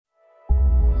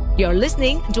You're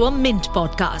listening to a Mint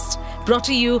podcast brought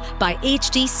to you by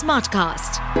HT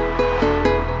Smartcast.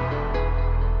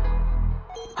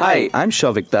 Hi, I'm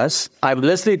Shouvik. I'm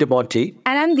Leslie Deepti,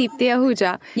 And I'm Deepti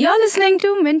Ahuja. You're listening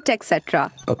to Mint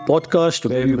Techcetra, a podcast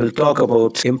where we will talk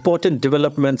about important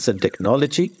developments in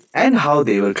technology and how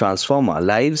they will transform our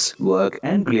lives, work,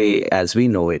 and play as we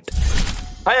know it.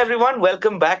 Hi everyone,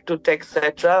 welcome back to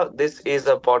Techcetra. This is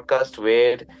a podcast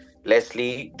where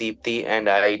Leslie, Deepti, and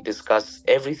I discuss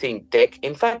everything tech.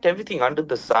 In fact, everything under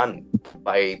the sun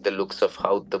by the looks of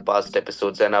how the past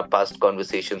episodes and our past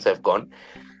conversations have gone.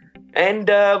 And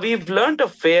we've learned a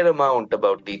fair amount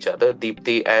about each other.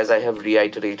 Deepti, as I have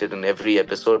reiterated in every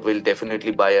episode, will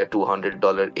definitely buy a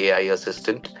 $200 AI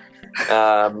assistant.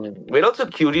 We're also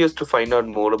curious to find out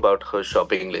more about her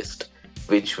shopping list,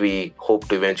 which we hope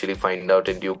to eventually find out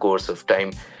in due course of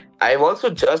time. I've also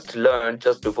just learned,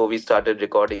 just before we started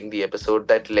recording the episode,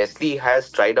 that Leslie has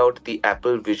tried out the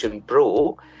Apple Vision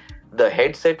Pro, the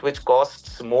headset which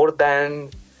costs more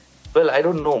than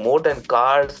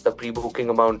cars, the pre-booking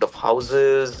amount of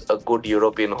houses, a good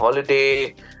European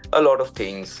holiday, a lot of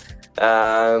things.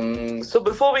 So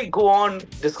before we go on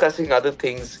discussing other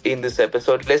things in this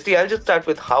episode, Leslie, I'll just start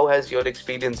with how has your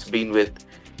experience been with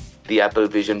the Apple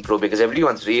Vision Pro, because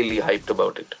everyone's really hyped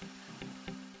about it.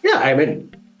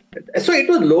 So it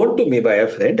was loaned to me by a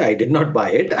friend. I did not buy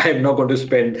it. I'm not going to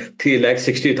spend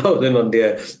 360,000 on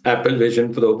the Apple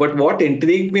Vision Pro. But what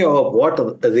intrigued me, or what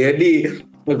really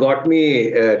got me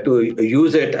to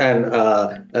use it, and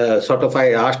I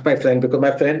asked my friend, because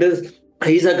my friend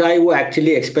he's a guy who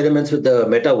actually experiments with the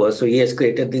metaverse. So he has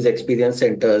created these experience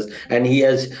centers, and he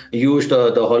has used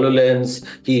the HoloLens.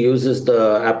 He uses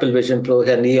the Apple Vision Pro,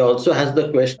 and he also has the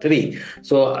Quest 3.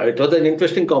 So it was an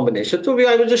interesting combination. So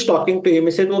I was just talking to him.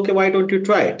 He said, okay, why don't you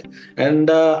try it? And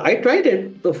I tried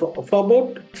it for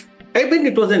about... I think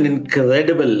it was an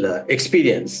incredible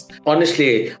experience.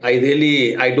 Honestly, I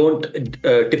don't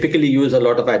typically use a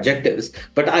lot of adjectives,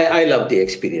 but I love the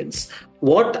experience.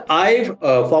 What I've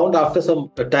found after some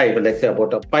time, let's say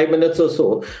about 5 minutes or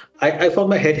so, I found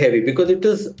my head heavy, because it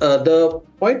is the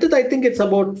point is, I think it's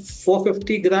about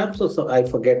 450 grams or so. I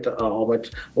forget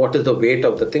what is the weight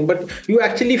of the thing, but you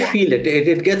actually feel it.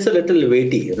 It gets a little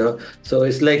weighty, So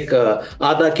it's like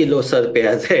आधा kilo sir पे,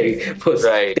 as I was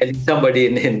telling somebody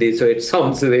in Hindi. So it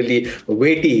sounds really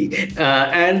weighty,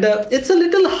 and it's a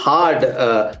little hard.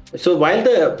 So while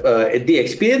the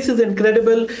experience is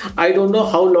incredible, I don't know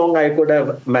how long I could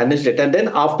have managed it. And then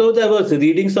afterwards, I was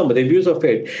reading some reviews of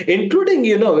it, including,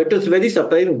 it was very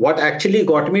surprising. What actually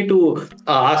got me to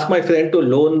ask my friend to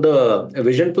loan the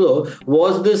Vision Pro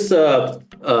was this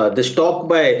talk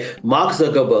by Mark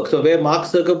Zuckerberg. So where Mark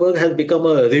Zuckerberg has become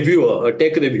a reviewer, a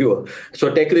tech reviewer.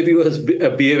 So tech reviewers,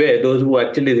 be aware, those who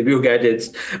actually review gadgets.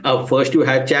 First you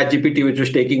had ChatGPT, which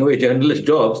was taking away journalist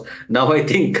jobs. Now I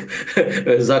think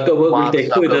Zuckerberg will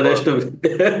take away the rest of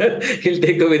it. He'll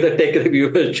take away the tech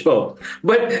reviewer's job.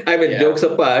 But jokes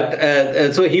apart.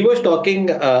 So he was talking,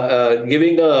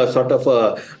 giving a sort of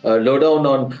a lowdown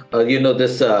on,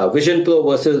 this Vision Pro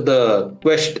versus the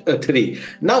Quest 3.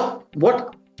 Now,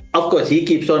 of course, he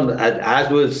keeps on,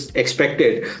 as was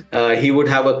expected, he would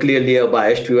have a clearly a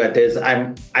biased view at his.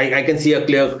 I can see a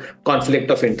clear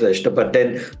conflict of interest, but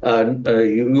then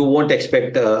you won't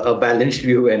expect a balanced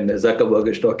view when Zuckerberg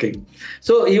is talking.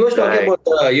 So he was talking about,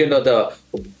 the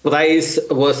price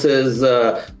versus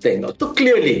thing. So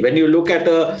clearly, when you look at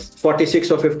a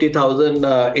 46 or 50,000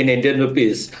 in Indian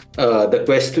rupees, the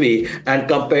Quest 3, and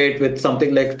compare it with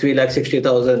something like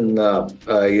 360,000,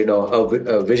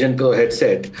 a Vision Pro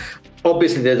headset,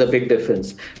 obviously there's a big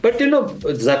difference. But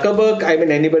Zuckerberg,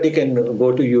 anybody can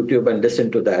go to YouTube and listen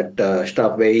to that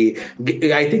stuff where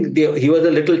I think he was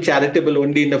a little charitable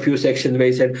only in a few sections where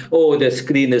he said, oh, the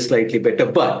screen is slightly better,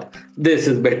 but this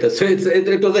is better. So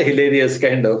it was a hilarious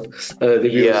kind of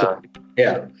review.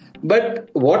 Yeah. But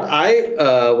what I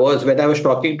was, when I was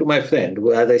talking to my friend,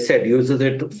 who, as I said, uses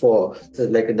it for,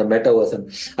 like in the metaverse,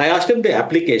 and I asked him the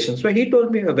application. So he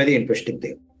told me a very interesting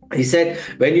thing. He said,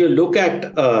 when you look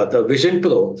at the Vision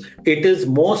Pro, it is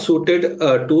more suited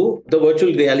to the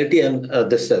virtual reality and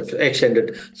this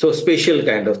extended, so spatial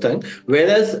kind of thing.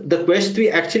 Whereas the Quest 3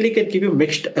 actually can give you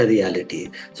mixed reality.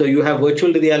 So you have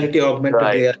virtual reality, augmented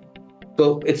reality.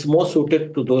 So it's more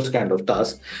suited to those kind of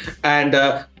tasks. And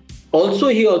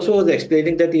he also was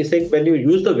explaining that he's saying when you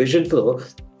use the Vision Pro,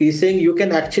 he's saying you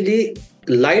can actually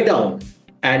lie down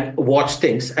and watch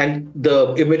things, and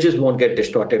the images won't get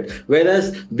distorted.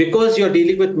 Whereas because you're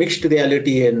dealing with mixed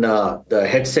reality in the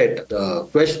headset,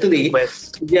 Quest 3,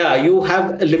 Quest. yeah, you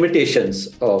have limitations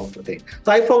of the thing.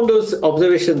 So I found those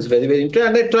observations very, very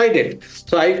interesting, and I tried it.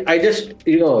 So I just,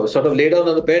 sort of lay down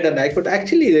on the bed, and I could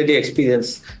actually really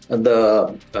experience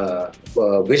the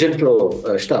Vision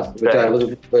Pro stuff, which I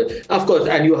was, of course,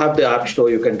 and you have the App Store,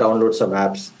 you can download some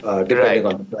apps depending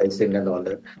on the pricing and all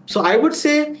that. So I would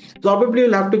say probably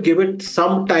you'll have to give it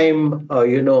some time,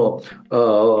 to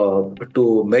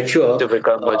mature. To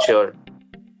become mature.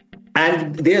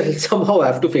 And they somehow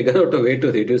have to figure out a way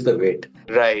to reduce the weight.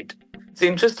 Right. It's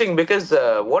interesting because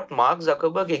what Mark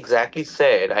Zuckerberg exactly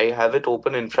said, I have it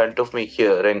open in front of me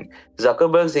here. And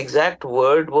Zuckerberg's exact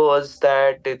word was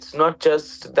that it's not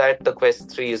just that the Quest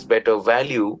 3 is better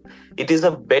value, it is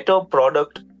a better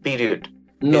product, period.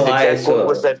 No, I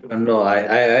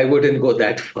wouldn't go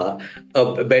that far.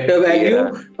 A better value.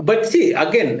 Yeah. But see,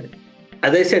 again,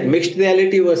 as I said, mixed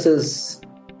reality versus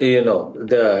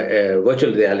the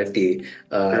virtual reality,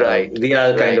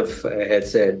 VR kind of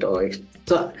headset.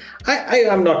 So I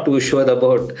am not too sure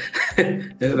about whether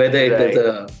it is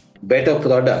a better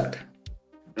product.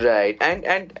 Right.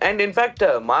 And in fact,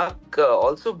 Mark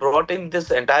also brought in this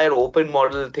entire open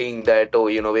model thing that,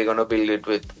 we're going to build it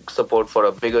with support for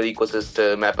a bigger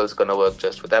ecosystem. Apple's going to work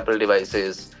just with Apple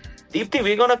devices. Deepti,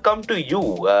 we're going to come to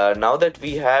you. Now that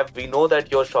we know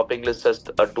that your shopping list has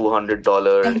a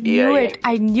 $200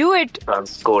 I knew it.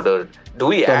 Transcoder. Do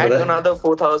we add another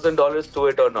 $4,000 to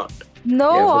it or not?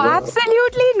 No,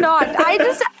 absolutely not.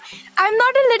 I'm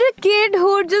not a little kid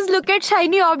who would just look at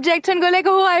shiny objects and go like,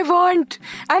 oh, I want.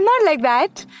 I'm not like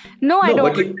that. No, I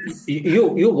don't. But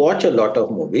you watch a lot of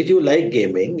movies. You like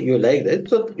gaming. You like that.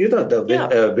 So,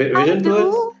 the Vision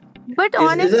Pro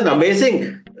is an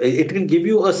amazing. It can give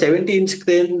you a 70-inch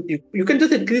screen. You can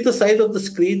just increase the size of the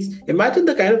screens. Imagine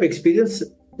the kind of experience.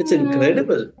 It's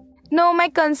incredible. No, my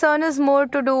concern is more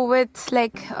to do with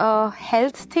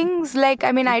health things.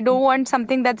 I don't want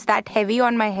something that's that heavy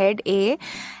on my head, A.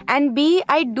 And B,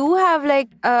 I do have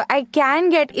I can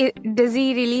get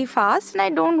dizzy really fast, and I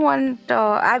don't want,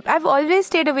 I've always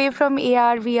stayed away from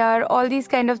AR, VR, all these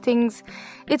kind of things.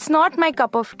 It's not my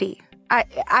cup of tea.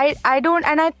 I don't,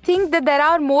 and I think that there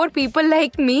are more people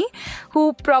like me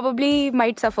who probably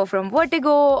might suffer from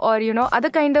vertigo or, other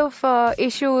kind of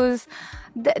issues.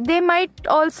 They might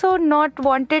also not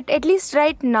want it, at least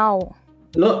right now.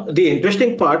 No, the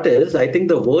interesting part is, I think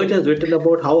The Verge has written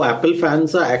about how Apple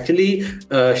fans are actually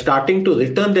starting to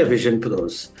return their Vision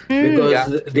Pros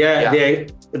because they are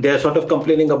sort of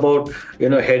complaining about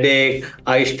headache,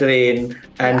 eye strain,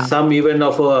 and some even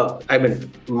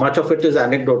much of it is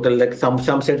anecdotal. Like some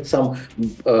said some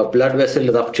blood vessel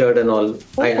ruptured and all.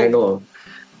 I know.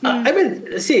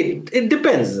 See, it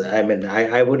depends.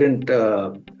 I wouldn't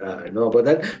know about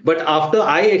that. But after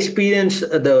I experienced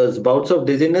those bouts of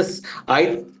dizziness,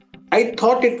 I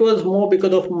thought it was more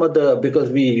because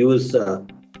we use.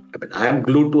 I am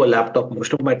glued to a laptop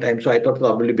most of my time, so I thought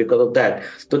probably because of that.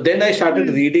 So then I started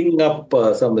reading up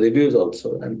some reviews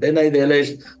also, and then I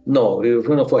realized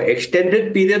for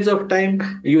extended periods of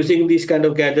time, using these kind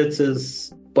of gadgets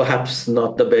is perhaps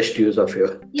not the best use of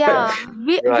your time.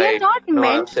 We are not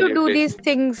meant to do these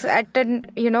things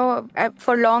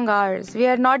for long hours. We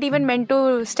are not even meant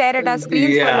to stare at our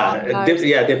screens for long hours.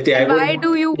 Deepti, why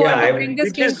do you want to bring the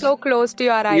screen so close to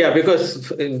your eyes? Yeah,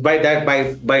 because by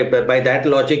that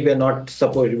logic, we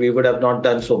would have not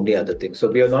done so many other things. So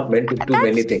we are not meant to do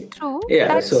many things. True. Yeah,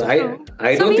 that's so true.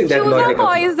 I don't think that logic. So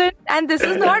we choose a poison, and this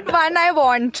is not one I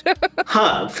want.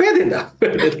 Fair enough.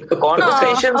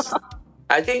 Conversations.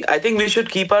 I think we should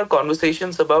keep our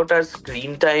conversations about our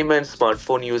screen time and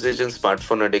smartphone usage and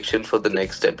smartphone addiction for the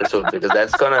next episode, because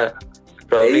that's gonna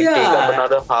probably take up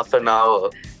another half an hour.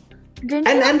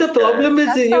 And the problem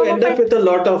is you end up with a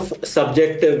lot of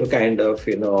subjective kind of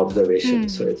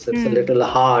observations. So it's a little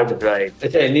hard. Right.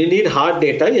 And you need hard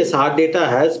data. Yes, hard data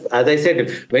has, as I said,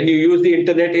 when you use the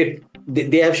internet,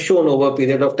 they have shown over a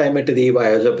period of time it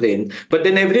rewires the brain. But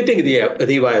then everything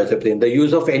rewires the brain. The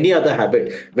use of any other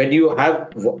habit, when you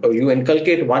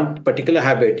inculcate one particular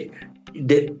habit,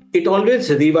 it always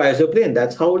rewires the brain.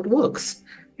 That's how it works.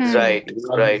 Right.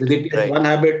 Replace one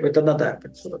habit with another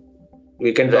habit. So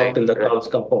we can talk till the cows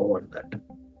come home on that.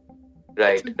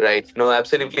 Right. No,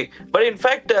 absolutely. But in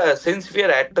fact, since we are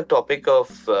at the topic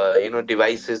of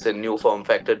devices and new form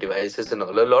factor devices and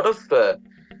all, a lot of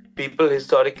people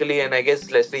historically, and I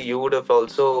guess Leslie, you would have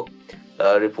also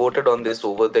reported on this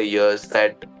over the years,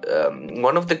 that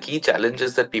one of the key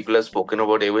challenges that people have spoken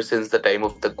about ever since the time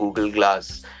of the Google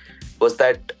Glass was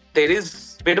that there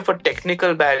is a bit of a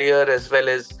technical barrier as well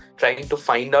as trying to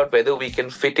find out whether we can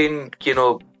fit in,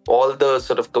 all the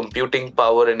sort of computing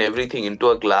power and everything into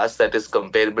a glass that is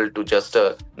comparable to just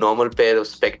a normal pair of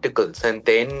spectacles, and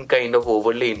then kind of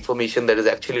overlay information that is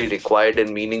actually required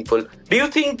and meaningful. Do you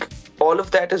think all of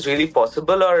that is really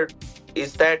possible, or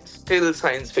is that still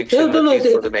science fiction, at least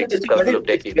for the next couple of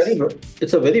decades?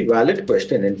 It's a very valid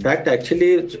question. In fact,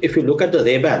 actually, if you look at the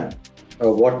Rayban,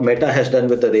 what Meta has done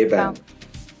with the Rayban.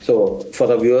 So for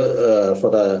the viewer, for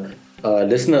the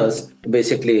listeners,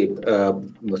 basically,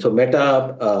 so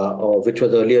Meta, which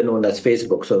was earlier known as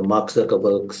Facebook, so Mark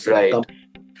Zuckerberg's company,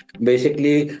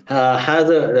 basically had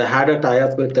a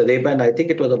tie-up with the Rayban. I think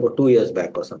it was about 2 years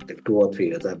back or something, 2 or 3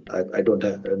 years. I don't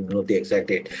know the exact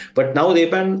date. But now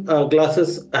Rayban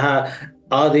glasses are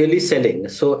really selling.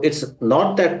 So it's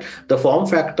not that the form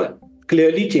factor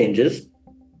clearly changes.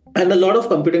 And a lot of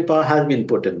computing power has been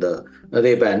put in the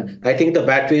Rayban. I think the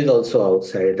battery is also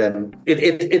outside, and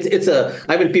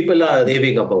people are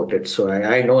raving about it. So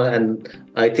I know, and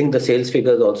I think the sales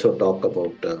figures also talk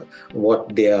about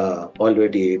what they are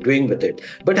already doing with it.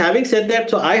 But having said that,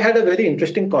 so I had a very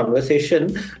interesting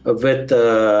conversation with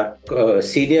a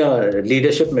senior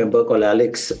leadership member called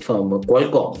Alex from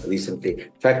Qualcomm recently.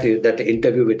 In fact, that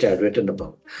interview which I had written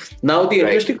about. Now, the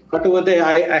interesting part over there,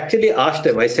 I actually asked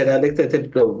him, I said, Alex,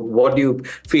 what do you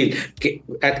feel?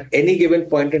 At any given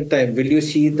point in time, will you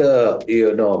see with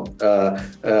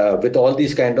all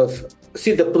these kind of...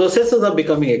 See, the processors are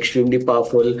becoming extremely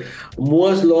powerful.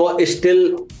 Moore's law is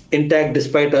still intact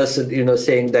despite us,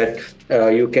 saying that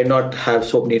you cannot have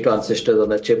so many transistors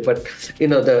on a chip. But,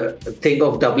 the thing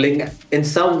of doubling, in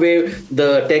some way,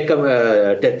 the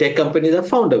tech companies have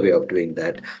found a way of doing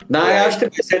that. Now, I asked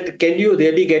him, I said, can you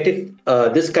really get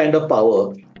this kind of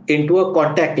power into a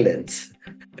contact lens?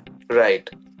 Right.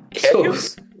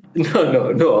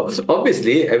 No.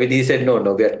 Obviously, he said, no,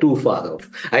 we are too far off.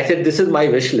 I said, this is my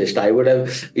wish list. I would have,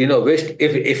 wished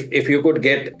if you could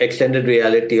get extended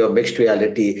reality or mixed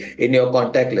reality in your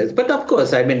contact lens. But of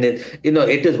course,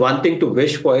 it is one thing to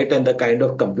wish for it and the kind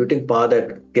of computing power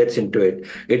that gets into it.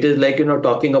 It is like,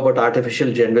 talking about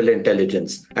artificial general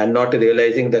intelligence and not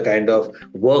realizing the kind of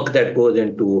work that goes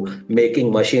into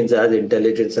making machines as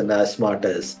intelligent and as smart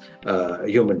as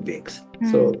human beings.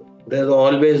 So there's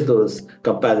always those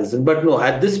comparisons. But no,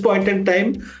 at this point in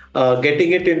time,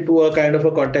 getting it into a kind of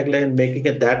a contact lens, making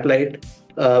it that light,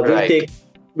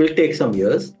 will take some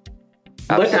years.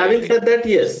 Absolutely. But having said that,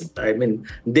 yes,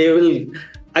 they will.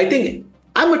 I think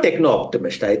I'm a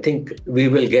techno-optimist. I think we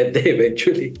will get there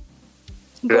eventually.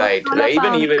 Right.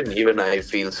 Even I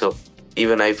feel so.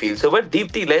 But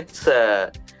Deepti, let's,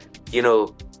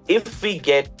 if we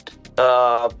get,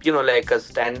 like a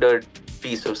standard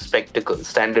piece of spectacle,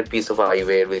 standard piece of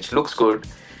eyewear, which looks good,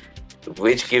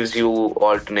 which gives you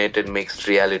alternate and mixed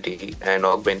reality and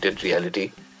augmented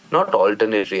reality. Not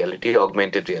alternate reality,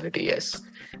 augmented reality, yes.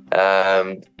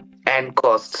 And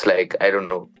costs like, I don't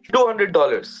know,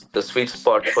 $200, the sweet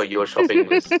spot for your shopping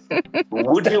list.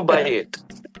 Would you buy it?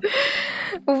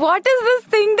 What is this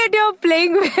thing that you're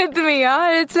playing with me?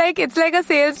 It's like a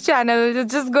sales channel.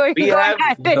 It's just going. We are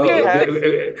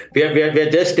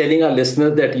just telling our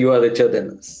listeners that you are richer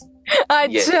than us.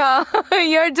 अच्छा,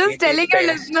 you're just telling your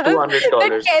listeners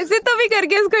that कैसे तो भी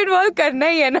करके इसको involve करना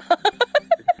ही है ना.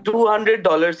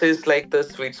 $200 is like the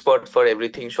sweet spot for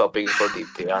everything shopping for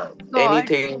Deepti.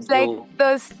 Anything. It's like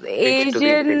the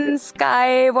Asian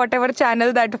Sky, whatever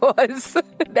channel that was,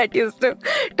 that used to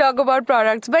talk about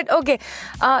products. But okay,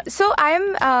 so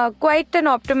I'm quite an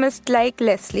optimist like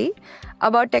Leslie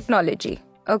about technology.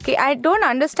 Okay, I don't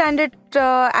understand it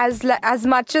as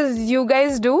much as you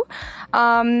guys do,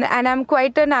 and I'm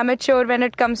quite an amateur when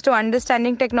it comes to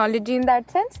understanding technology in that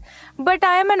sense. But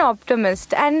I am an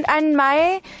optimist, and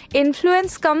my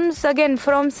influence comes again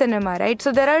from cinema, right?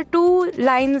 So there are two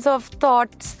lines of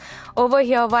thoughts over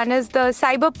here. One is the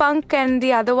cyberpunk, and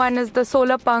the other one is the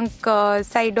solar punk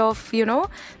side of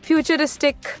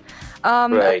futuristic.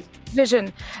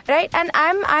 Vision, right? And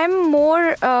I'm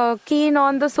more keen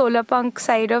on the solar punk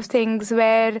side of things,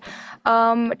 where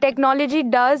technology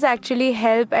does actually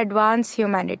help advance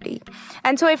humanity.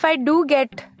 And so if I do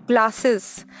get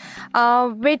glasses,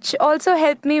 which also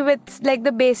help me with like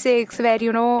the basics, where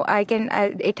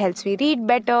it helps me read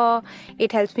better,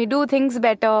 it helps me do things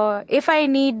better. If I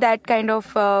need that kind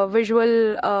of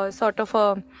visual sort of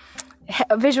a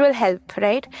visual help,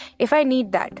 right? If I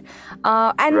need that.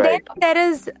 Then there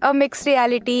is a mixed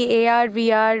reality, AR,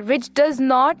 VR, which does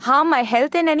not harm my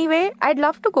health in any way. I'd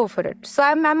love to go for it. So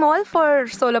I'm all for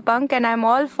solar punk, and I'm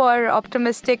all for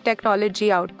optimistic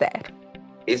technology out there.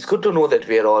 it's good to know that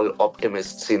we are all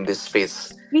optimists in this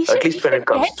space, We at least when it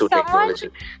comes get to someone technology.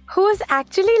 who's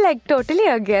actually like totally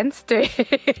against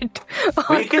it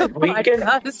on We can, the we can,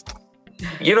 podcast.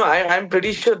 I'm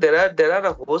pretty sure there are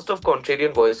a host of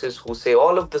contrarian voices who say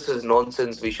all of this is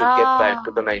nonsense. We should get back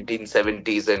to the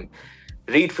 1970s and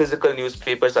read physical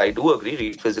newspapers. I do agree,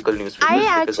 read physical newspapers.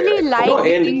 I because they actually are like No,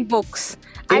 in- reading books.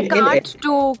 I in- can't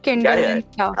do Kindle yeah, and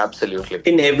stuff. absolutely.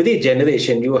 In every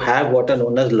generation, you have what are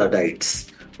known as Luddites,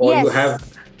 or Yes.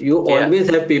 you Yeah. always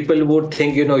have people who would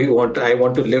think, I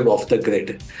want to live off the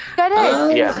grid.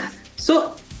 Correct. Yeah.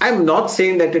 So I'm not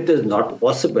saying that it is not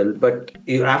possible, but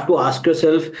you have to ask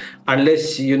yourself,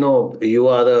 unless you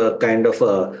are a kind of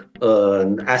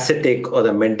an ascetic or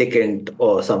a mendicant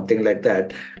or something like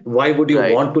that, why would you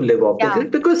Right. want to live off the Yeah.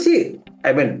 grid? Because see,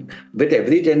 I mean, with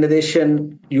every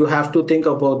generation, you have to think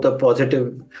about the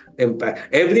positive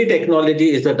impact. Every technology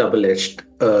is a double-edged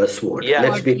sword. Yeah.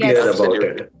 Let's be Yes. clear about Absolutely.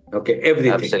 it. Okay,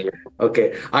 everything. Absolutely.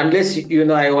 Okay, unless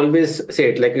I always say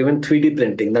it, like even 3D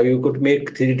printing. Now you could make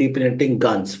 3D printing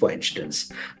guns, for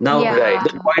instance. Now Yeah. Right.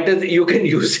 the point is you can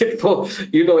use it for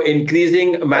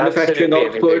increasing manufacturing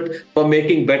Absolutely, output, for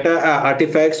making better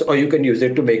artifacts, or you can use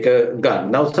it to make a gun.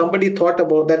 Now somebody thought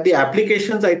about that. The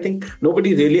applications, I think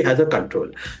nobody really has a control.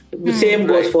 The same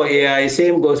goes Right. for AI.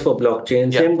 Same goes for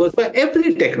blockchain. Yeah. Same goes for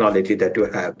every technology that you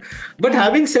have. But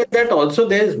having said that, also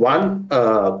there's one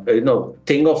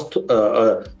thing of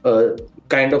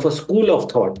kind of a school of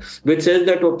thought which says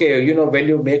that when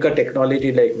you make a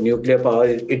technology like nuclear power,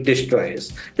 it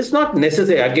destroys. It's not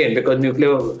necessary, again, because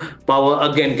nuclear power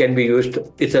again can be used.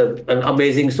 It's an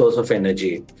amazing source of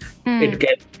energy. It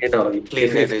can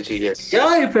Clean energy, yes.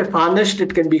 yeah, if it's harnessed,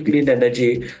 it can be clean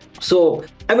energy. So,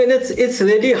 I mean, it's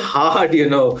really hard,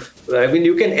 I mean,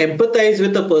 you can empathize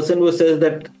with a person who says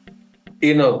that,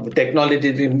 technology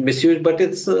is being misused, but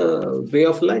it's a way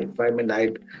of life. I mean,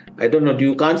 I don't know.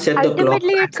 You can't set the clock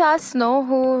Ultimately, back. it's us, no,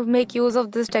 who make use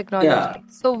of this technology. Yeah.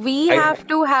 So we have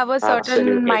to have a certain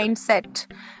Absolutely. mindset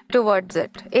towards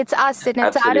it. It's us and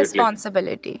it's our Absolutely.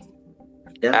 responsibility.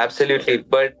 Yeah. Absolutely.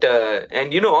 But,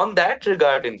 and on that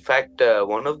regard, in fact,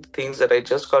 one of the things that I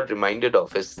just got reminded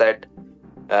of is that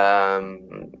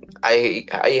I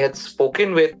had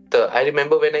spoken with, I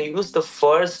remember when I used the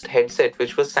first headset,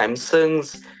 which was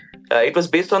Samsung's, it was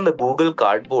based on the Google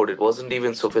Cardboard. It wasn't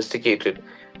even sophisticated.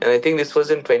 And I think this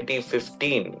was in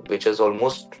 2015, which is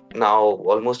almost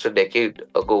a decade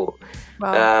ago.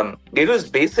 Wow. It was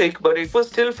basic, but it was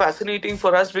still fascinating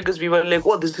for us because we were like,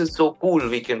 oh, this is so cool.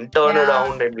 We can turn Yeah.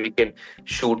 around and we can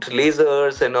shoot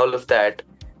lasers and all of that.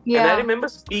 And I Yeah. remember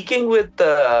speaking with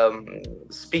a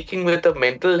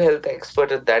mental health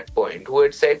expert at that point who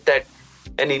had said that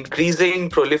an increasing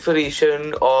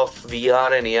proliferation of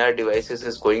VR and AR devices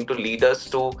is going to lead us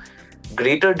to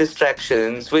greater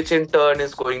distractions, which in turn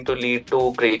is going to lead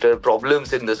to greater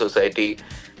problems in the society,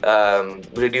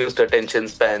 reduced attention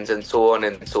spans, and so on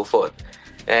and so forth.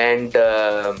 And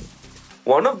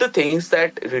one of the things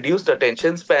that reduced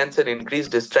attention spans and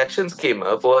increased distractions came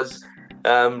up was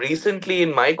recently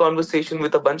in my conversation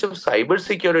with a bunch of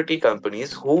cybersecurity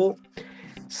companies who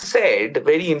said,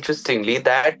 very interestingly,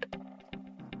 that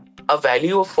a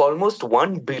value of almost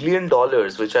 $1 billion,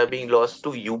 which are being lost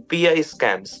to UPI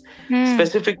scams,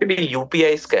 specifically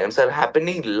UPI scams, are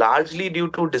happening largely due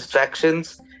to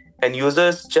distractions and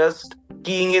users just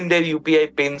keying in their UPI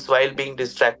pins while being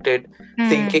distracted,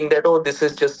 thinking that, oh, this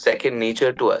is just second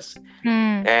nature to us.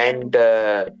 And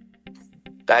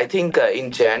I think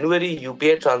in January,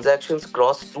 UPI transactions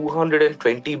crossed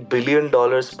 $220 billion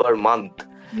per month.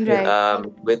 Right.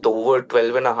 With over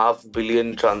 12.5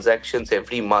 billion transactions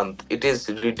every month. It is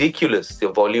ridiculous, the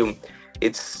volume.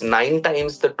 It's 9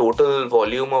 times the total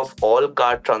volume of all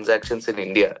card transactions in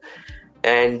India.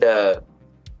 And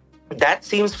that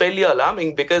seems fairly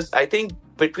alarming because I think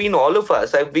between all of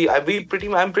us, I'm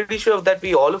pretty sure that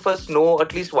we all of us know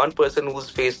at least one person who's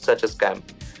faced such a scam.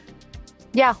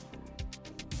 Yeah.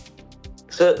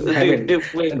 So I mean,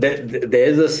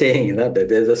 there's a saying, that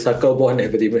there's a sucker born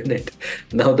every minute.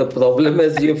 Now the problem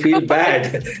is you feel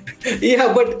bad.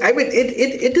 Yeah, but I mean,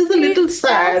 it is a little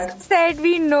sad. Just said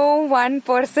we know one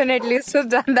person at least who's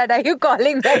done that. Are you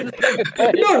calling them?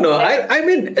 No. I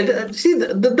mean, see,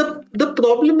 the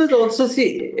problem is also,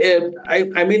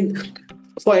 I mean,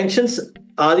 for instance,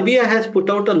 RBI has put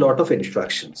out a lot of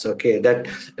instructions, okay, that,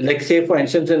 like, say, for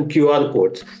instance, in QR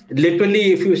codes,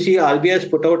 literally, if you see RBI has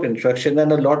put out instructions,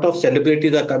 and a lot of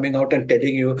celebrities are coming out and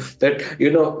telling you that,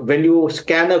 when you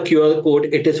scan a QR code,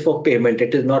 it is for payment,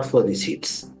 it is not for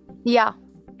receipts. Yeah.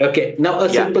 Okay, now a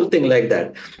simple thing like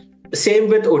that. same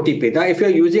with OTP. Now, if you're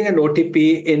using an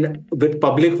OTP with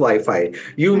public Wi-Fi,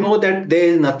 you know that there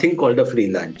is nothing called a free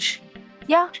lunch.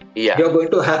 Yeah. Yeah. You're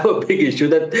going to have a big issue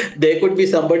that there could be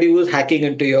somebody who's hacking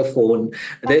into your phone.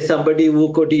 There's somebody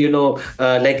who could,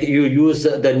 like you use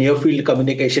the near field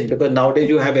communication, because nowadays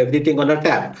you have everything on a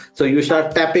tap. So you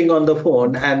start tapping on the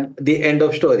phone and the end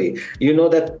of story. You know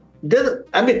that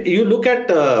you look at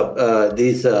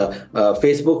these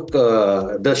Facebook,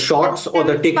 the shorts or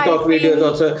the TikTok videos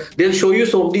also, they'll show you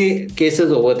so many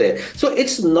cases over there. So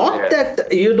it's not that,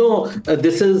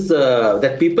 this is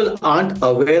that people aren't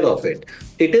aware of it.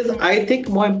 It is, I think,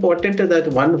 more important that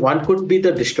one could be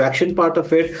the distraction part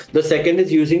of it. The second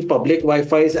is using public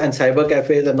Wi-Fi's and cyber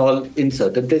cafes and all in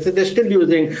certain places. They're still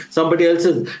using somebody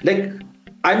else's.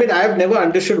 I've never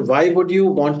understood why would you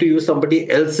want to use somebody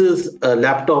else's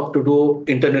laptop to do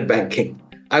internet banking.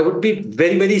 I would be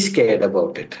very, very scared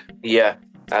about it. Yeah,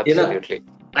 absolutely.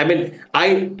 I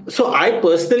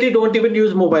personally don't even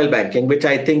use mobile banking, which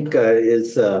I think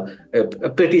is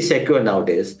pretty secure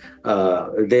nowadays.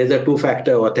 There's a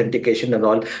two-factor authentication and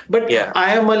all. But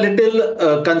I am a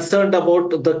little concerned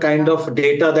about the kind of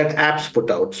data that apps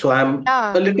put out. So I'm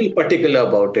a little particular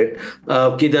about it.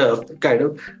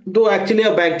 Though actually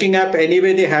a banking app,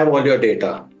 anyway, they have all your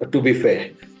data, to be fair.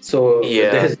 So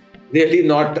there's really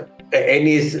not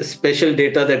any special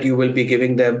data that you will be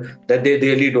giving them that they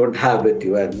really don't have with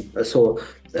you. And so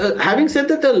having said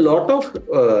that, a lot of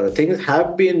things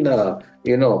have been,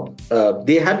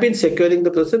 they have been securing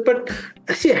the process. But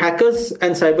see, hackers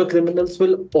and cyber criminals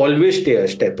will always stay a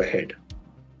step ahead.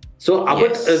 So,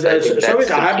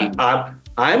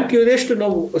 I'm curious to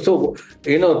know,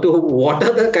 what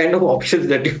are the kind of options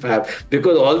that you have?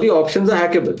 Because all the options are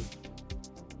hackable.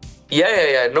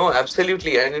 Yeah. No,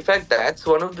 absolutely. And in fact, that's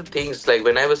one of the things, like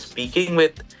when I was speaking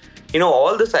with,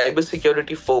 all the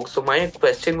cybersecurity folks. So my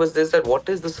question was this, that what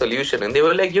is the solution? And they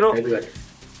were like, Exactly.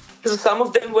 So some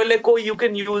of them were like, oh, you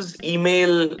can use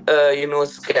email,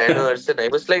 scanners. And I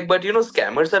was like, but,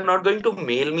 scammers are not going to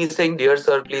mail me saying, dear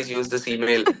sir, please use this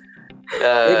email.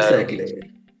 Exactly.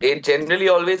 It generally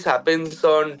always happens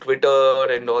on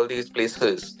Twitter and all these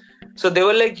places. So they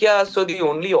were like, so the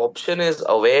only option is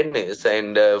awareness,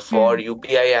 and for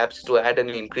UPI apps to add an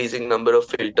increasing number of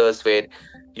filters where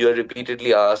you're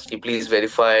repeatedly asked, please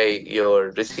verify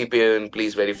your recipient,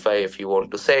 please verify if you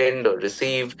want to send or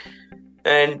receive.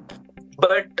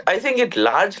 But I think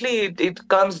it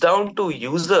comes down to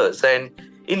users. And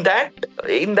in that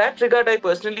regard, I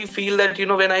personally feel that,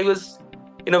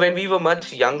 when we were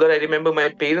much younger, I remember my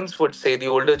parents would say, the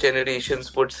older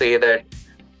generations would say that,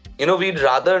 we'd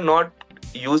rather not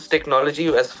use technology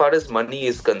as far as money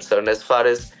is concerned, as far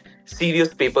as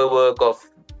serious paperwork of,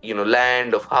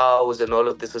 land, of house and all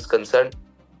of this is concerned.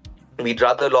 We'd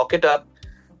rather lock it up,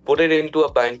 put it into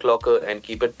a bank locker and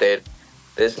keep it there.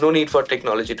 There's no need for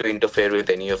technology to interfere with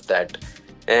any of that.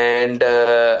 And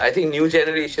I think new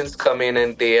generations come in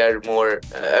and they are more,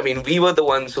 we were the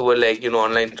ones who were like,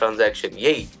 online transaction,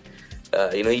 yay.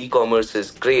 E-commerce is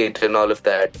great and all of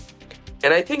that.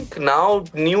 And I think now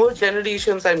newer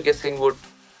generations, I'm guessing, would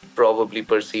probably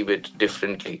perceive it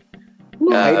differently.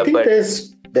 No, I think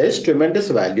there's tremendous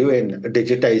value in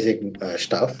digitizing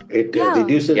stuff. It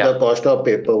reduces the cost of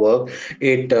paperwork.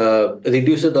 It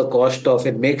reduces the cost of,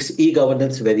 it makes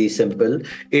e-governance very simple.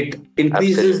 It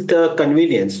increases the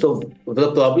convenience. So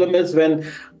the problem is when,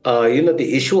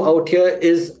 the issue out here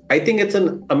is, I think it's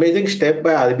an amazing step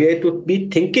by RBI to be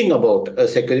thinking about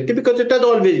security, because it has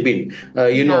always been,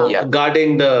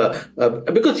 guarding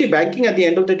because see, banking at the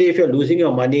end of the day, if you're losing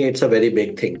your money, it's a very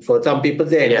big thing. For some people,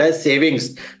 their entire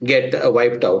savings get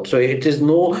wiped out. So it is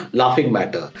no laughing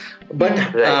matter. But,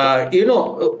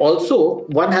 also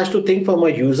one has to think from a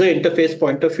user interface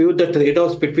point of view, the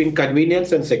trade-offs between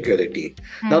convenience and security.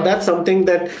 Now, that's something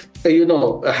that,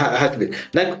 has to be.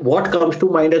 Like what comes to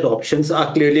mind as options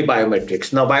are clearly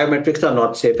biometrics. Now, biometrics are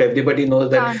not safe. Everybody knows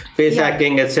that face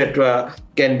hacking, etc.,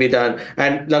 can be done.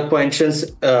 And like, for instance,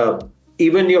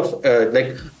 even your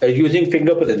using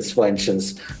fingerprints, for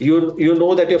instance, you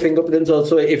know that your fingerprints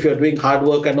also, if you're doing hard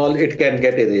work and all, it can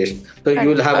get erased. So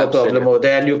you'll have a problem over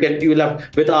there, and you'll have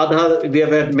with Aadhaar. We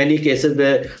have had many cases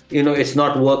where it's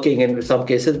not working in some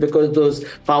cases because those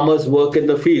farmers work in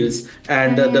the fields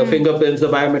and the fingerprints, the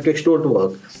biometrics don't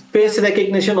work. Face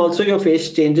recognition also, your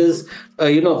face changes.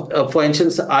 For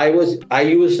instance, I use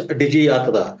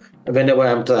DigiYatra whenever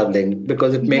I'm traveling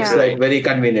because it makes life very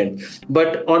convenient.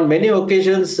 But on many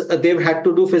occasions, they've had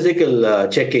to do physical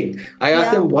checking. I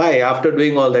asked them why after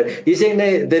doing all that. He's saying,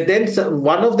 then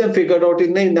one of them figured out,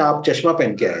 aap chashma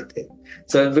pen ke aaye the.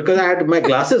 So because I had my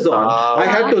glasses on, I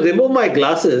had to remove my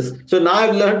glasses. So now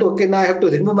I've learned, okay, now I have to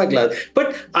remove my glasses.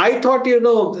 But I thought,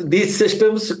 these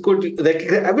systems could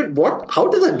recognize. I mean, how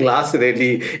does a glass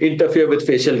really interfere with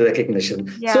facial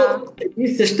recognition? Yeah. So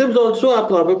these systems also are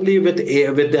probably with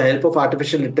the help of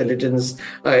artificial intelligence,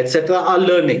 etc., are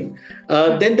learning.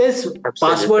 Then there's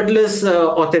passwordless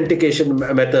authentication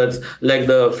methods like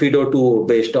the FIDO2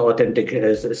 based authentic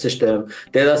system.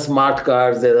 There are smart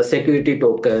cards, there are security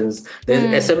tokens, there's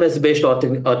SMS based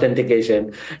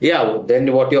authentication. Yeah,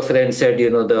 then what your friend said,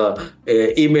 the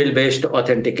email based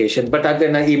authentication. But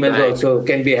again, emails also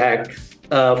can be hacked.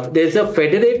 There's a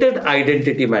federated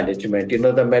identity management,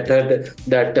 the method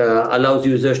that allows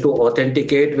users to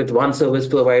authenticate with one service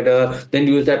provider, then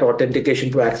use that authentication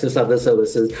to access other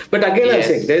services. But again, I'm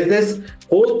saying there's this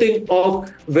whole thing of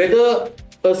whether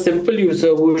a simple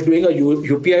user who is doing a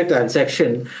UPI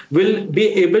transaction will be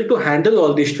able to handle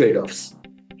all these trade-offs.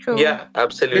 True. Yeah,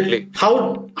 absolutely.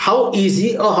 How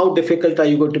easy or how difficult are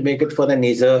you going to make it for the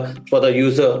user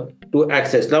to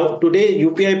access? Now, today,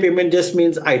 UPI payment just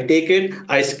means I take it,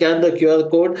 I scan the QR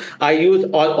code,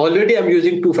 I'm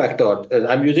using two-factor.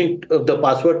 I'm using the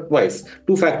password twice,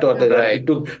 two-factor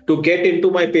to get into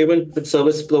my payment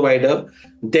service provider,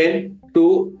 then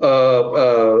to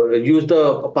use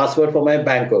the password for my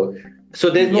banker.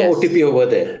 So there's no OTP over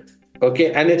there.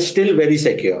 Okay, and it's still very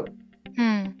secure.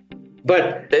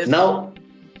 But now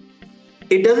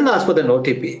it doesn't ask for the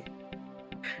OTP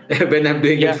when I'm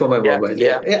doing it for my mobile.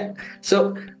 Yeah.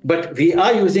 So, but we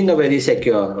are using a very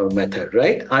secure method,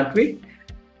 right? Aren't we?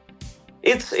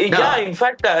 In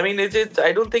fact, I mean,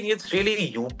 I don't think it's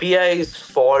really UPI's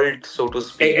fault, so to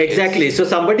speak. Exactly. So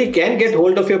somebody can get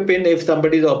hold of your PIN if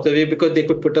somebody is observing, because they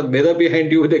could put a mirror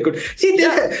behind you. They could see.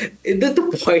 The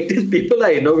point is, people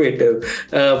are innovative.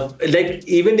 Like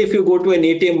even if you go to an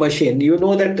ATM machine,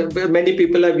 that many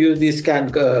people have used these scan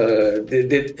on the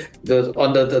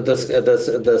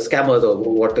scammers, or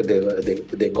what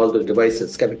they call the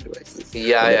devices, scamming devices.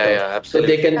 Absolutely. So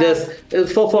they can just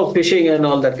for phishing and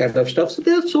all that kind of stuff. So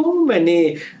there are so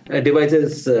many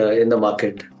devices in the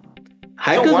market.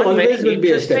 Hackers always will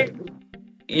be a step.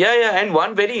 And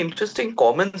one very interesting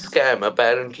common scam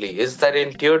apparently is that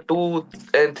in tier 2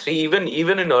 and 3,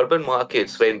 even in urban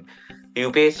markets, when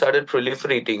UPI started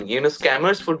proliferating,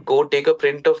 scammers would go take a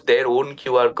print of their own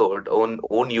QR code, own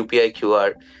UPI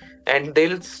QR, and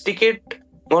they'll stick it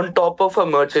on top of a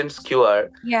merchant's QR.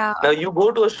 Yeah. Now you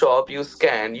go to a shop, you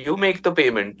scan, you make the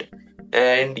payment.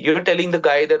 And you're telling the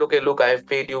guy that, okay, look, I've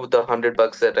paid you the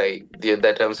 $100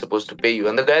 that I'm supposed to pay you.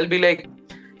 And the guy will be like,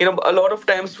 a lot of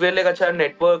times we're like, acha,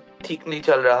 network theek nahi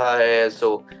chal raha hai,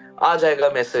 so aa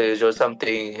jayega message or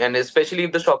something. And especially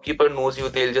if the shopkeeper knows you,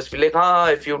 they'll just be like,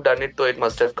 if you've done it, so it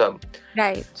must have come.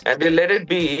 Right. And they let it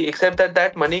be, except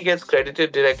that money gets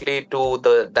credited directly to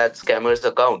that scammer's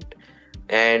account.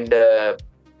 And,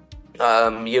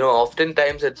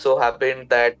 oftentimes it so happened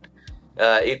that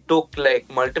it took like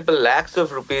multiple lakhs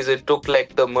of rupees. It took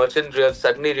like the merchant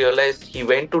suddenly realized he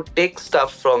went to take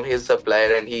stuff from his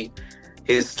supplier and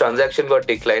his transaction got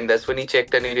declined. That's when he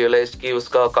checked and he realized that his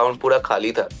account pura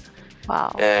khali tha.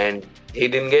 Wow. And he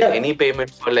didn't get any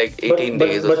payment for like 18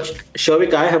 days. But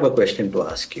Shouvik, I have a question to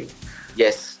ask you.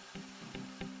 Yes.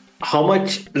 How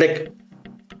much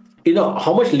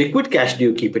liquid cash do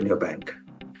you keep in your bank?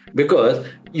 Because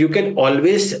you can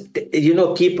always,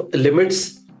 keep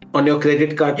limits on your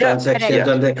credit card transactions.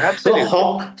 Absolutely.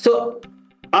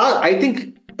 I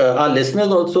think our listeners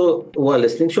also who are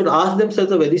listening should ask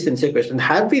themselves a very sincere question.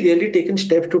 Have we really taken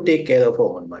steps to take care of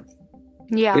our own money?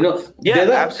 Yeah.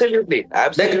 Absolutely.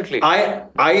 Like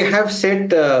I have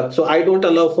said, so I don't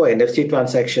allow for NFC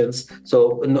transactions.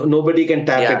 So nobody can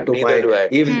tap it to buy.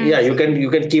 You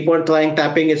can keep on trying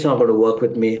tapping. It's not going to work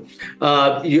with me.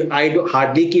 I do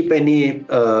hardly keep any.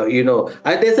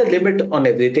 There's a limit on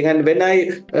everything. And when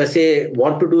I say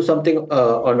want to do something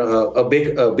on a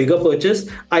bigger purchase,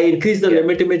 I increase the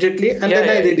limit immediately and then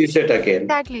I reduce it again.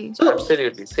 Exactly. So,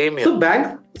 absolutely, same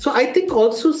here. So I think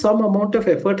also some amount of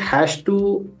effort has to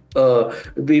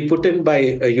be put in by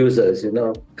users,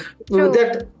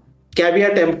 that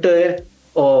caveat emptor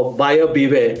or buyer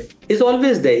beware is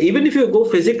always there. Even if you go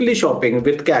physically shopping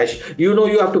with cash, you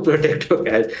have to protect your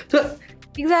cash. So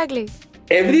exactly.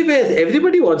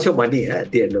 Everybody wants your money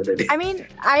at the end of the day. I mean,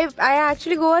 I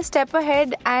actually go a step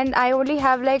ahead and I only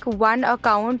have like one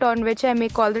account on which I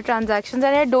make all the transactions,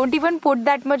 and I don't even put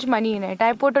that much money in it.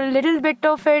 I put a little bit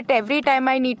of it every time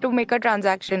I need to make a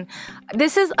transaction.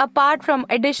 This is apart from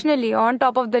additionally on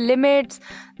top of the limits,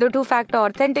 the two-factor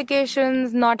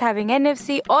authentications, not having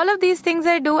NFC, all of these things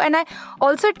I do. And I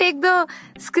also take the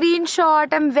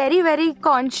screenshot. I'm very, very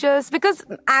conscious because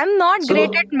I'm not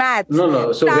great at maths.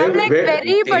 No. So I'm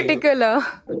very particular.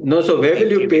 No, so where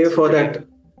will you pay for that?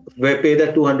 Where pay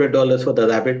that $200 for the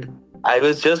rabbit? I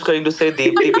was just going to say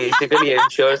Deepti basically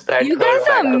ensures that You guys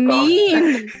are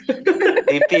mean.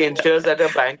 Deepti ensures that her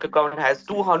bank account has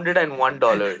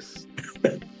 $201.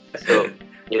 So,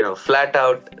 flat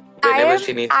out, whenever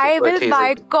she needs to I purchase will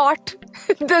boycott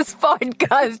this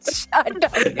podcast. Shut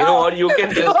up. Or you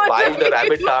can just buy the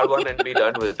rabbit tar one and be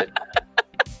done with it.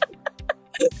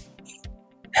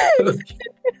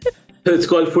 It's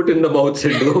called foot in the mouth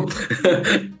syndrome.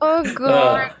 Oh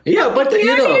God! But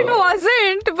Clearly it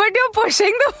wasn't. But you're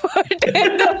pushing the foot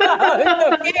in the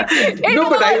mouth. Okay?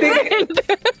 But I think.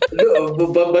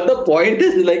 But the point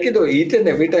is, each and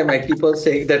every time I keep on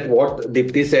saying that what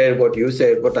Deepti said, what you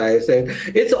said, what I said,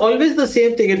 it's always the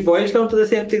same thing. It boils down to the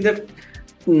same thing that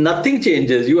nothing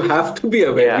changes. You have to be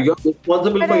aware. You're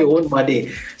responsible for your own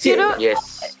money. See,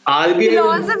 yes.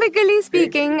 Philosophically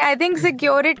speaking, I think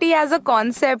security as a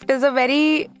concept is a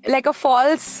very a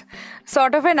false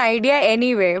sort of an idea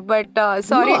anyway. But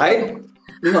sorry. I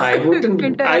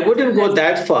wouldn't. I wouldn't go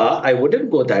that far. I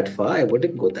wouldn't go that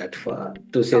far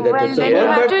to say that it's then you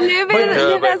have to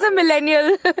live as a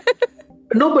millennial.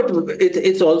 No, but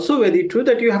it's also very true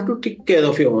that you have to take care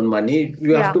of your own money.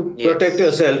 You have to protect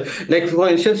yourself. Like, for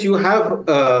instance, you have,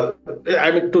 to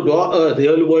draw a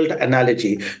real world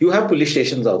analogy, you have police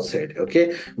stations outside,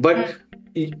 okay? But,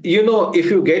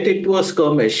 if you get into a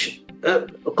skirmish,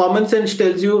 common sense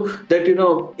tells you that,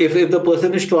 if the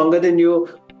person is stronger than you,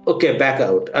 okay, back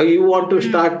out. You want to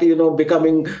start,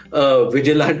 becoming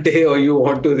vigilante, or you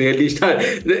want to really start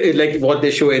like what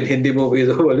they show in Hindi movies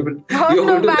or Bollywood. You're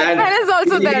going to Batman is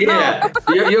also there. Yeah,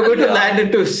 you're going to land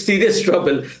into serious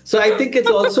trouble. So I think it's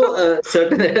also a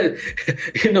certain,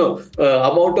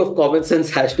 amount of common sense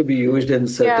has to be used in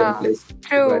certain places.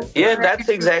 True. But, that's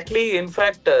exactly. In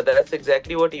fact, that's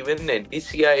exactly what even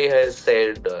NPCI has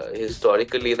said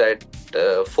historically. That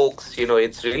folks,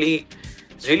 it's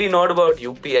really not about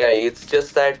UPI. It's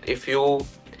just that if you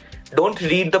don't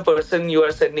read the person you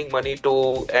are sending money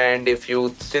to, and if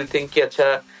you still think कि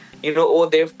अच्छा,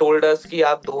 they've told us कि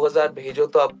आप 2,000 भेजो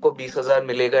तो आपको 20,000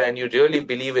 मिलेगा, and you really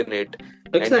believe in it,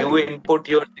 and you input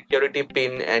your security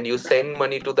pin and you send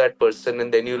money to that person,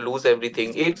 and then you lose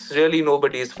everything. It's really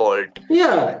nobody's fault.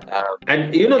 Yeah.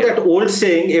 And that old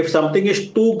saying, if something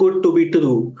is too good to be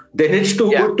true, then it's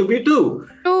too good to be true.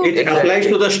 It applies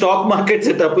to the stock markets,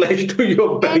 it applies to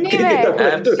your banking.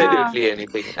 Absolutely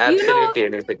anything.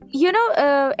 Anything.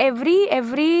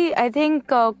 Every I think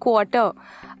quarter,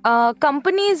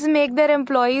 companies make their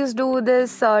employees do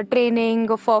this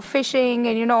training for phishing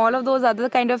and all of those other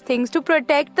kind of things to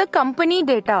protect the company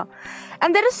data.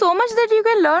 And there is so much that you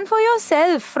can learn for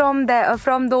yourself from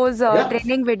those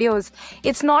training videos.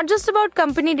 It's not just about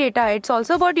company data. It's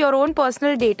also about your own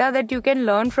personal data that you can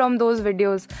learn from those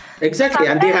videos. Exactly.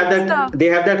 Sometimes, and they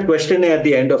have that questionnaire at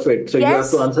the end of it. So you have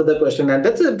to answer the question. And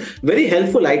that's very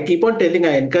helpful. I keep on telling,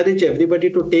 I encourage everybody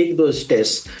to take those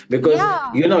tests because,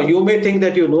 you may think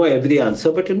that you know every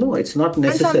answer, but it's not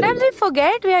necessary. And sometimes we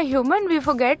forget. We are human. We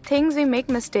forget things. We make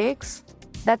mistakes.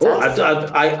 That's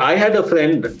I had a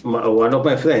friend, one of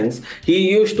my friends.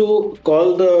 He used to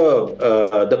call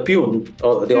the peon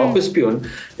or the office peon,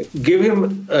 give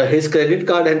him his credit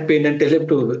card and PIN and tell him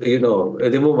to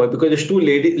remove it because he's too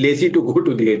lazy to go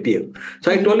to the ATM.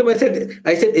 So I told him, I said,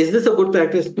 is this a good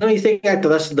practice? No, he's saying I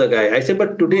trust the guy. I said,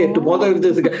 but tomorrow, if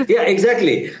there's a guy, yeah,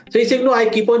 exactly. So he said, no, I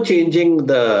keep on changing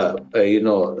the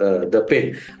the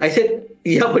PIN. I said,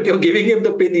 yeah, but you're giving him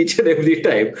the PIN each and every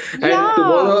time. And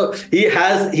tomorrow he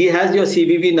has your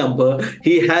CVV number.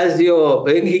 He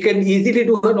can easily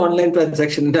do an online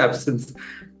transaction in absence.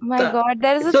 My God,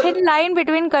 there is a thin line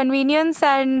between convenience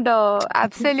and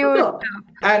absolute...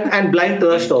 And blind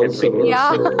trust also.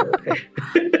 Yeah. So.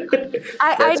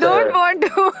 I don't want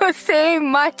to say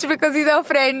much because he's a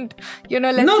friend.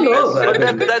 Let's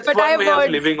that's one way of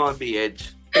living on the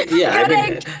edge. Yeah,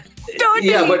 correct. Totally.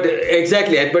 Yeah, but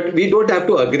exactly. But we don't have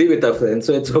to agree with our friends,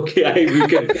 so it's okay.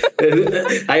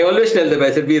 I always tell them,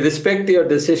 I said, we respect your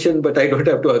decision, but I don't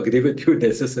have to agree with you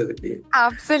necessarily.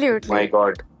 Absolutely. My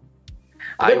God.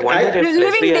 I wonder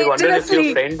if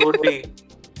your friend would be...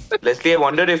 Leslie, I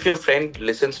wonder if your friend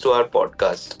listens to our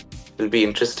podcast. It'll be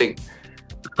interesting.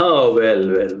 Oh, well.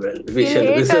 We shall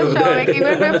reserve that.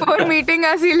 Even before meeting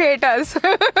us, he'll hate us.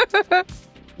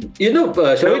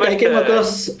 Shouvik, I came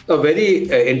across a very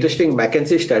interesting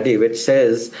McKinsey study which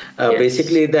says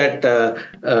basically that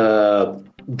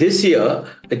this year,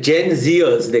 Gen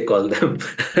Zers, they call them,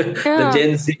 the Yeah.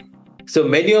 Gen Z. So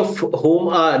many of whom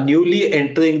are newly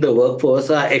entering the workforce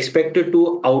are expected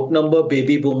to outnumber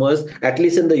baby boomers, at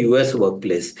least in the US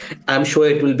workplace. I'm sure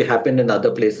it will be happen in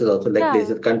other places also, like Yeah.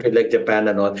 places, countries like Japan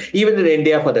and all. Even in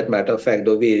India, for that matter of fact,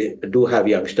 though we do have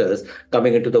youngsters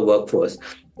coming into the workforce.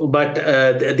 But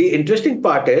the interesting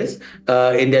part is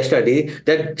in their study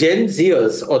that Gen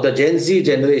Zers or the Gen Z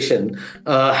generation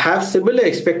have similar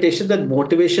expectations and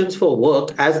motivations for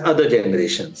work as other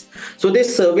generations. So they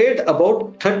surveyed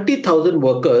about 30,000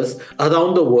 workers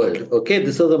around the world. Okay,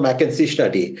 this was a McKinsey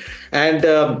study. And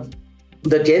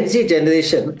the Gen Z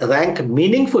generation rank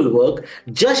meaningful work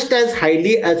just as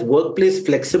highly as workplace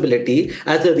flexibility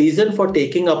as a reason for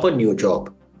taking up a new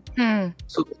job.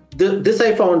 So this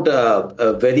I found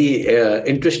very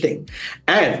interesting.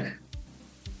 And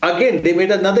again, they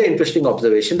made another interesting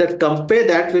observation that compare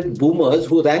that with boomers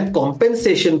who rank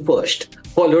compensation first,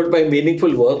 followed by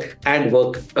meaningful work and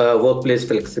workplace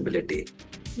flexibility.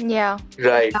 Yeah.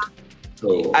 Right.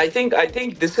 So I think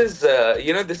this is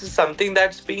this is something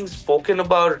that's being spoken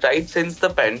about right since the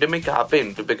pandemic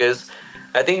happened, because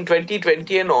I think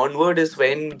 2020 and onward is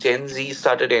when Gen Z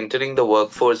started entering the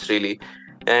workforce really.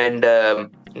 And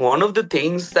one of the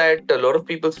things that a lot of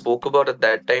people spoke about at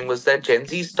that time was that Gen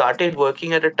Z started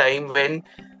working at a time when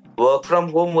work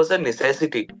from home was a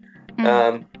necessity.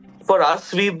 Um, for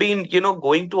us, we've been,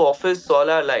 going to office all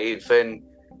our life, and,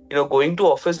 going to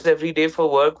office every day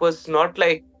for work was not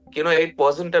like, it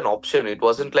wasn't an option. It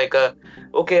wasn't like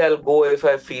okay, I'll go if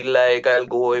I feel like, I'll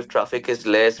go if traffic is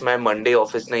less, my Monday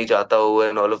office nahi jata hu,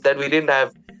 and all of that. We didn't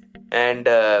have. And,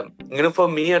 for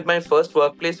me at my first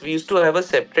workplace, we used to have a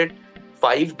separate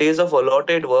 5 days of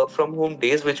allotted work from home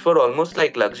days, which were almost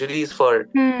like luxuries for,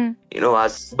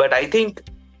 us. But I think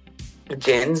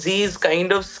Gen Z's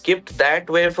kind of skipped that,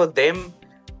 where for them,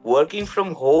 working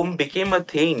from home became a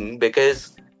thing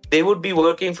because they would be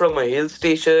working from a hill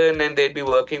station and they'd be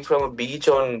working from a beach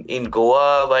in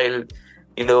Goa while,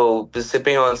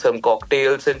 sipping on some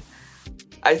cocktails. And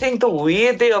I think the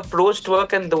way they approached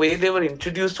work and the way they were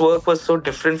introduced to work was so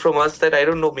different from us that I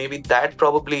don't know, maybe that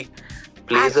probably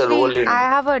plays a role Actually, in I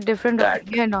have a different that.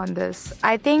 opinion on this.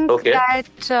 I think Okay. that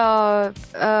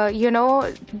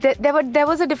there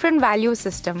was a different value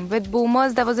system. With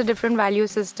boomers, there was a different value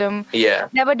system. Yeah.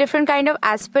 There were different kind of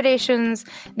aspirations.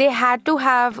 They had to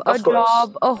have a Of course.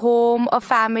 job, a home, a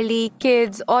family,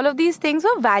 kids. All of these things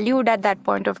were valued at that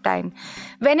point of time.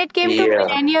 When it came to Yeah.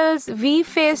 millennials, we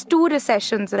faced two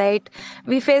recessions, right?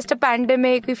 We faced a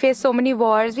pandemic. We faced so many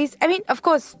wars. Of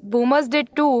course, boomers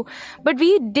did too, but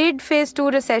we did face two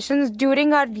recessions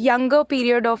during our younger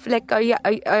period of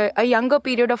a younger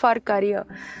period of our career.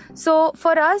 So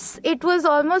for us, it was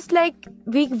almost like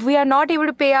we are not able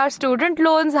to pay our student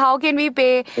loans. How can we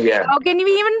pay? Yeah. How can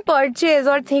we even purchase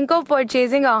or think of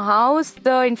purchasing a house?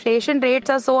 The inflation rates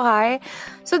are so high.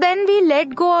 So then we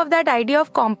let go of that idea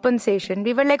of compensation.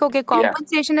 We were like, okay,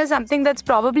 compensation is something that's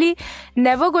probably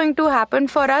never going to happen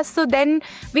for us. So then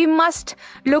we must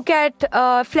look at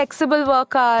flexible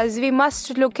work hours. We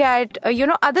must look at,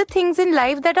 other things in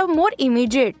life that are more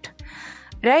immediate.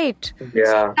 Right. Yeah.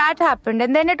 So that happened.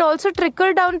 And then it also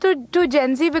trickled down to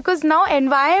Gen Z, because now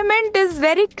environment is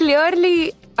very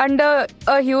clearly under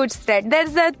a huge threat.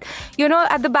 There's that,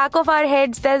 at the back of our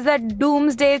heads, there's that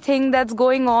doomsday thing that's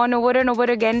going on over and over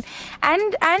again.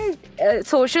 And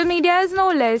social media is no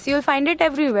less. You'll find it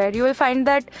everywhere. You will find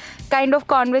that kind of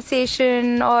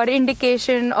conversation or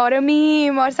indication or a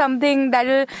meme or something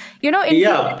that'll,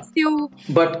 influence you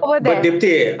But over there.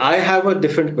 Deepti, I have a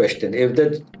different question.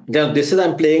 Now this is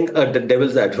I'm playing the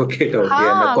devil's advocate out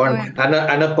here go ahead.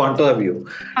 and a contra view.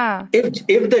 Ah.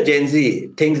 If the Gen Z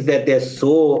thinks that they're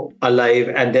so alive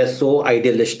and they're so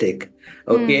idealistic,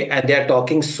 okay, and they're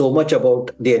talking so much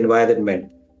about the environment,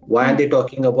 why aren't they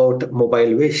talking about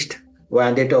mobile waste? Why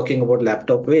aren't they talking about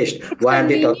laptop waste? It's Why aren't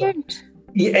they talking? convenient.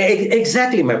 Yeah,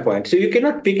 exactly my point. So you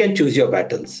cannot pick and choose your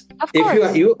battles. Of If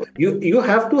course. you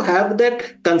have to have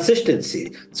that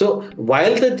consistency. So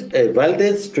while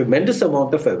there's tremendous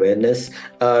amount of awareness,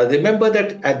 remember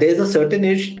that there's a certain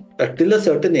age, till a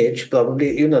certain age,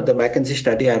 probably the McKinsey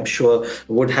study I'm sure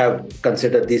would have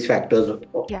considered these factors,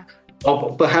 Yeah.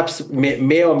 or perhaps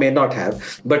may or may not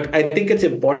have. But I think it's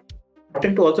important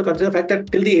to also consider the fact that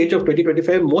till the age of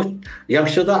 20-25, most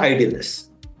youngsters are idealists.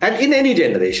 And in any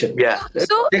generation, Yeah.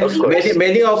 So Of course.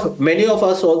 many of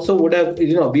us also would have,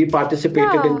 we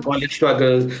participated in college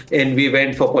struggles and we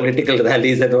went for political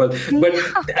rallies and all. But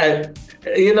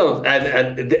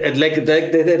and like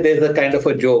there's a kind of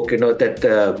a joke,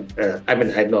 that I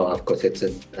mean, I know, of course,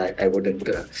 I wouldn't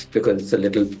because it's a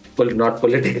little not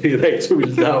politically right, so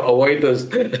we'll now avoid those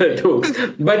jokes.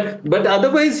 But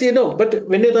otherwise, but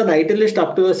when you're an idealist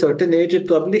up to a certain age, it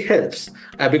probably helps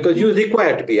because you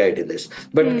require to be idealist.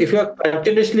 But if you're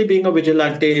continuously being a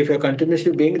vigilante, if you're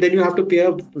continuously then you have to pay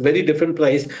a very different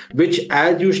price, which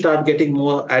as you start getting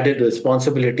more added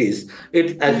responsibilities,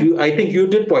 I think you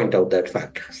did point out that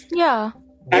fact. yeah.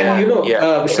 And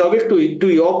Shouvik, to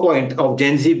your point of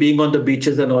Gen Z being on the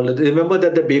beaches and all that, remember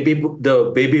that the baby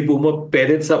boomer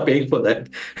parents are paying for that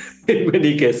in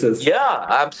many cases. Yeah,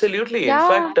 absolutely. Yeah. In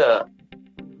fact,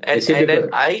 and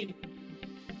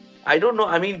I don't know.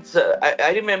 I mean,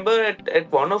 I remember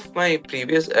at one of my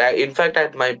previous, in fact,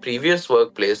 at my previous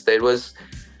workplace, there was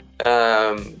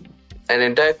an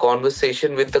entire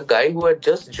conversation with the guy who had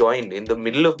just joined in the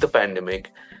middle of the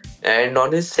pandemic. And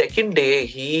on his second day,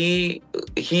 he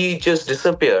just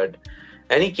disappeared.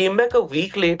 And he came back a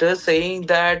week later saying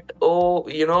that, my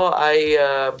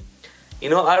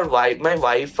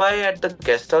Wi-Fi at the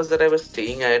guest house that I was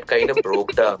staying at kind of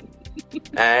broke down.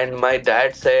 And my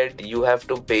dad said, you have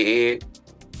to pay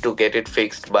to get it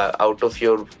fixed out of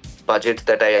your budget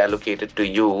that I allocated to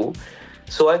you.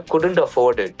 So I couldn't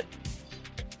afford it.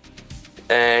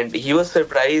 And he was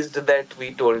surprised that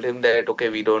we told him that, okay,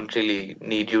 we don't really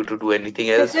need you to do anything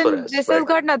else for us. This has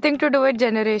got nothing to do with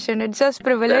generation. It's just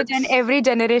privilege, and every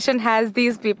generation has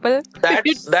these people. That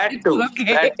too.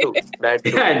 Okay. That too.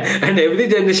 Yeah, and every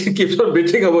generation keeps on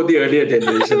bitching about the earlier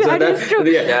generation. So That is true.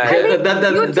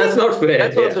 That's not fair.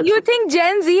 That's also You think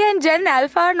Gen Z and Gen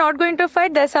Alpha are not going to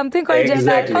fight? There's something called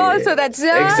Exactly. Gen Alpha also. That's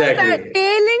just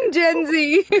tailing Gen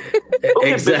Z.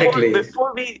 Okay, Exactly.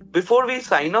 Before we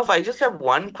sign off, I just have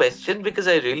one question because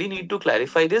I really need to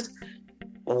clarify this.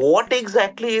 What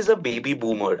exactly is a baby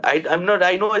boomer? I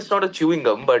know it's not a chewing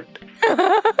gum, but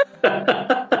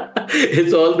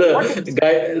it's all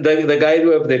the guy who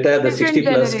have retired, the 60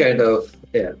 plus kind of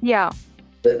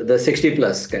the 60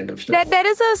 plus kind of stuff. There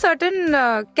is a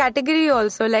certain category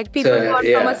also, like people who are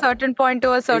from a certain point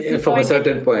to a certain from point. a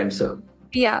certain point, so.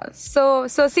 Yeah, so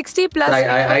 60 plus.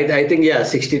 I think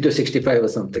 60 to 65 or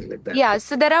something like that. Yeah,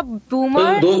 so there are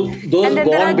boomers, Those and then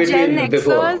there are Gen Xers.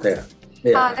 before.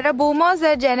 Yeah. There are boomers,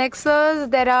 there are Gen Xers,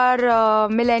 there are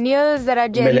millennials, there are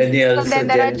Gen Millennials, then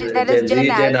there is Gen Z, Gen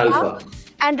Gen Alpha. Alpha.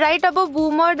 And right above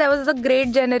boomer, there was the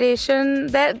great generation.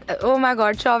 Oh my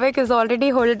God, Shouvik is already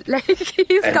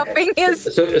he's cupping his.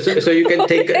 So you can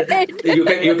think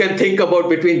you can think about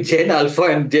between Gen Alpha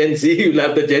and Gen Z. You'll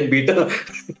have the Gen Beta.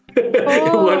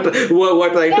 Who are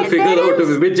trying to figure out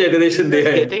which generation they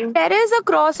are. There is a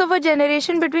crossover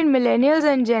generation between millennials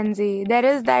and Gen Z. There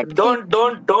is that.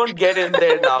 Don't get in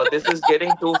there now. This is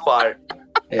getting too far.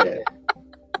 Yeah.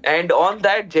 And on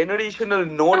that generational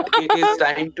note, it is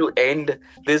time to end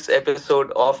this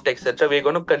episode of Techcetra. We're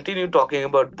going to continue talking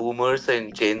about boomers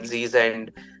and Gen Zs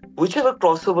and whichever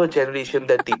crossover generation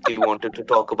that Deepti wanted to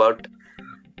talk about.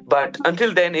 But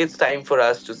until then, it's time for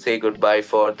us to say goodbye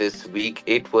for this week.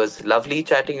 It was lovely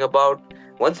chatting about,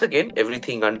 once again,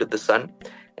 everything under the sun.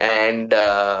 And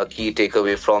key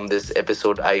takeaway from this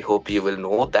episode, I hope you will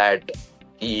know that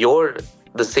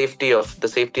the safety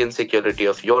and security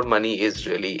of your money is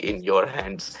really in your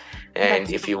hands. And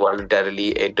if you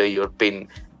voluntarily enter your PIN,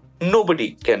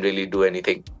 nobody can really do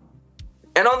anything.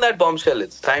 And on that bombshell,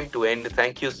 it's time to end.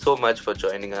 Thank you so much for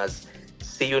joining us.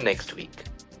 See you next week.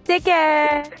 Take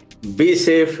care. Be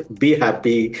safe, be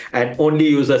happy, and only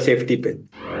use a safety pin.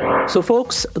 So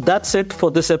folks, that's it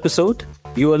for this episode.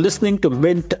 You are listening to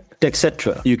Mint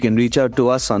Techcetra. You can reach out to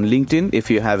us on LinkedIn if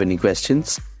you have any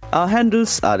questions. Our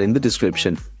handles are in the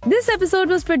description. This episode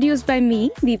was produced by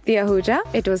me, Deepti Ahuja.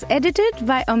 It was edited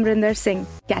by Amrinder Singh.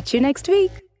 Catch you next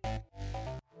week.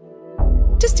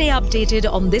 To stay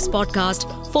updated on this podcast,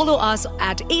 follow us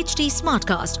at HT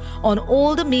Smartcast on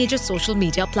all the major social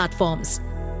media platforms.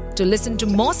 To listen to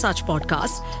more such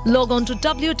podcasts, log on to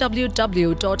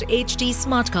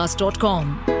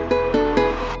www.htsmartcast.com.